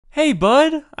Hey,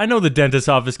 bud. I know the dentist's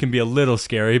office can be a little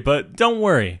scary, but don't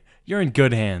worry. You're in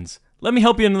good hands. Let me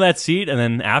help you into that seat, and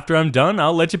then after I'm done,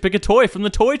 I'll let you pick a toy from the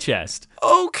toy chest.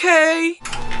 Okay.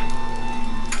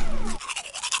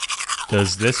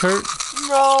 Does this hurt?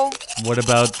 No. What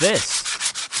about this?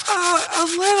 A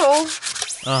little.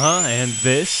 Uh-huh, and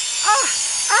this?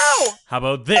 Ow! How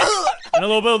about this? And a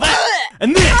little bit of that?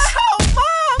 And this? Help,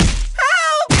 Mom!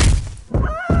 Help!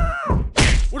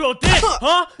 What about this?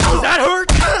 Huh? Does that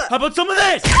hurt? How about some of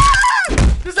this?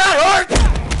 Does that hurt?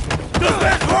 Does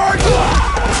this hurt?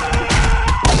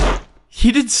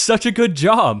 He did such a good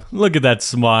job. Look at that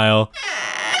smile.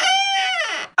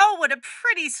 Oh, what a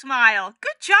pretty smile.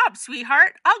 Good job,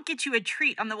 sweetheart. I'll get you a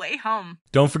treat on the way home.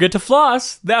 Don't forget to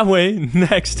floss. That way,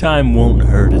 next time won't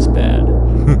hurt as bad.